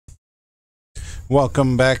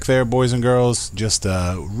Welcome back there, boys and girls. Just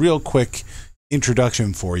a real quick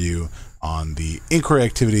introduction for you on the inquiry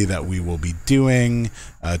activity that we will be doing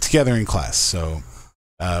together in class. So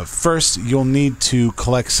first, you'll need to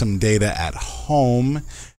collect some data at home,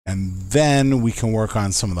 and then we can work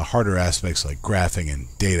on some of the harder aspects like graphing and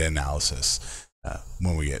data analysis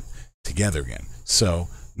when we get together again. So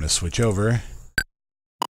I'm going to switch over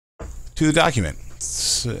to the document,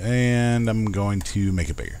 and I'm going to make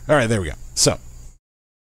it bigger. All right, there we go. So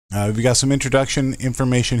we've got some introduction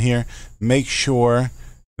information here. Make sure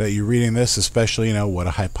that you're reading this, especially what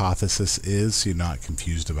a hypothesis is, so you're not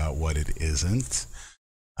confused about what it isn't.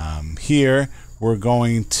 Here we're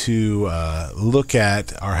going to look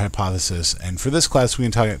at our hypothesis, and for this class we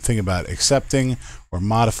can think about accepting or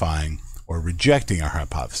modifying or rejecting our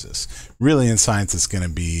hypothesis. Really, in science, it's going to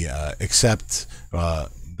be accept.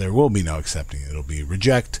 There will be no accepting. It'll be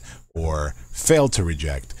reject or fail to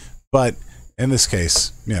reject. But in this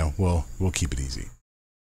case, we'll keep it easy.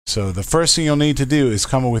 So the first thing you'll need to do is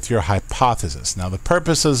come up with your hypothesis. Now, the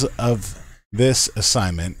purposes of this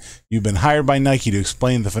assignment, you've been hired by Nike to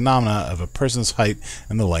explain the phenomena of a person's height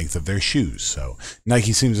and the length of their shoes. So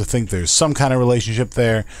Nike seems to think there's some kind of relationship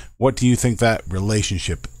there. What do you think that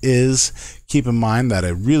relationship is? Keep in mind that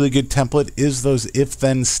a really good template is those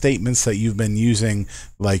if-then statements that you've been using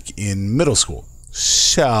like in middle school.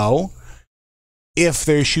 So if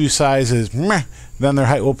their shoe size is meh, then their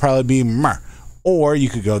height will probably be meh. Or you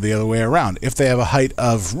could go the other way around. If they have a height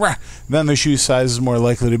of rah, then their shoe size is more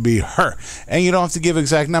likely to be her. And you don't have to give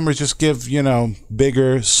exact numbers, just give,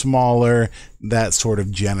 bigger, smaller, that sort of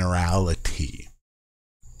generality.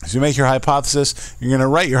 So you make your hypothesis, you're going to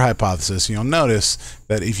write your hypothesis, and you'll notice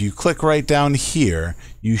that if you click right down here,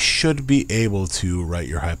 you should be able to write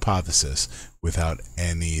your hypothesis without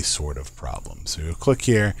any sort of problem. So you'll click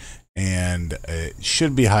here, and it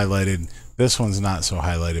should be highlighted. This one's not so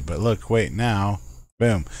highlighted, but look, wait, now,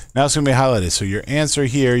 boom. Now it's going to be highlighted. So your answer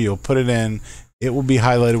here, you'll put it in. It will be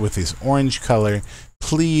highlighted with this orange color.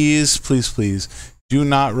 Please, please, please do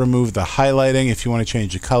not remove the highlighting. If you want to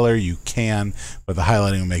change the color, you can, but the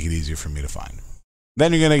highlighting will make it easier for me to find.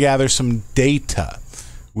 Then you're going to gather some data.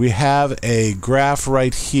 We have a graph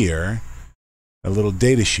right here, a little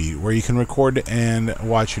data sheet where you can record and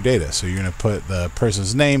watch your data. So you're going to put the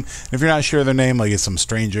person's name. If you're not sure of their name, like it's some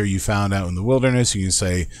stranger you found out in the wilderness, you can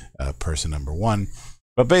say person number 1.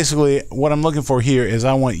 But basically what I'm looking for here is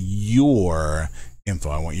I want your info.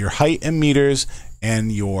 I want your height in meters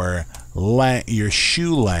and your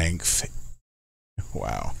shoe length.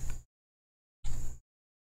 Wow.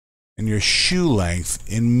 And your shoe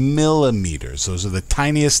length in millimeters. Those are the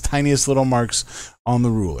tiniest little marks on the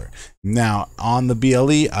ruler. Now, on the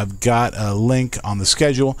BLE, I've got a link on the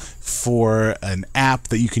schedule for an app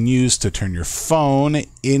that you can use to turn your phone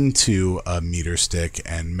into a meter stick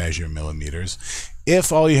and measure millimeters.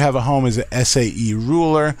 If all you have at home is an SAE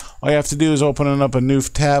ruler, all you have to do is open up a new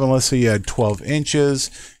tab, and let's say you had 12 inches.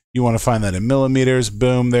 You want to find that in millimeters.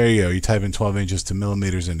 Boom, there you go. You type in 12 inches to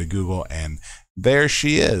millimeters into Google, and there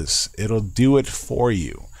she is. It'll do it for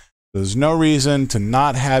you. There's no reason to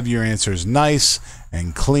not have your answers nice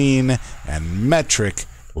and clean and metric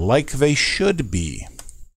like they should be.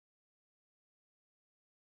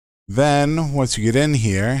 Then, once you get in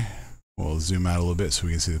here, we'll zoom out a little bit so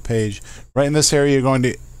we can see the page. Right in this area, you're going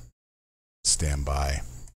to stand by.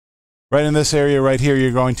 Right in this area right here,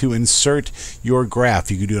 you're going to insert your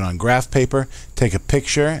graph. You can do it on graph paper, take a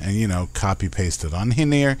picture, and copy paste it on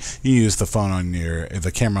in here. You use the phone on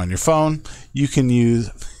the camera on your phone. You can use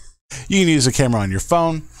the camera on your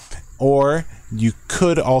phone, or you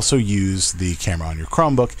could also use the camera on your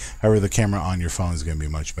Chromebook. However, the camera on your phone is going to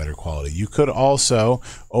be much better quality. You could also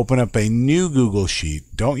open up a new Google Sheet.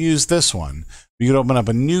 Don't use this one. You could open up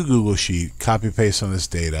a new Google Sheet, copy paste on this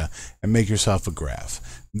data, and make yourself a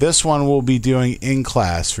graph. This one we'll be doing in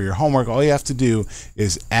class. For your homework, all you have to do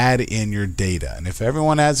is add in your data. And if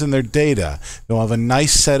everyone adds in their data, they'll have a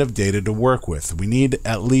nice set of data to work with. We need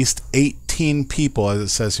at least 18 people, as it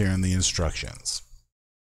says here in the instructions.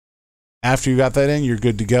 After you got that in, you're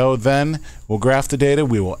good to go. Then we'll graph the data.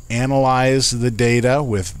 We will analyze the data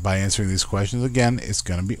by answering these questions. Again, it's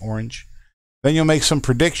going to be orange. Then you'll make some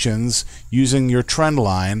predictions using your trend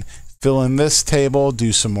line. Fill in this table,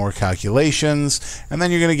 do some more calculations, and then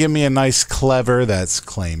you're going to give me a nice ClEvR, that's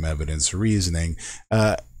claim evidence reasoning,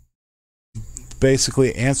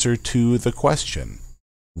 basically answer to the question.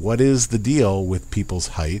 What is the deal with people's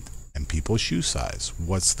height and people's shoe size?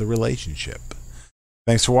 What's the relationship?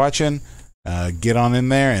 Thanks for watching. Get on in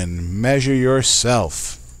there and measure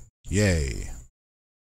yourself. Yay.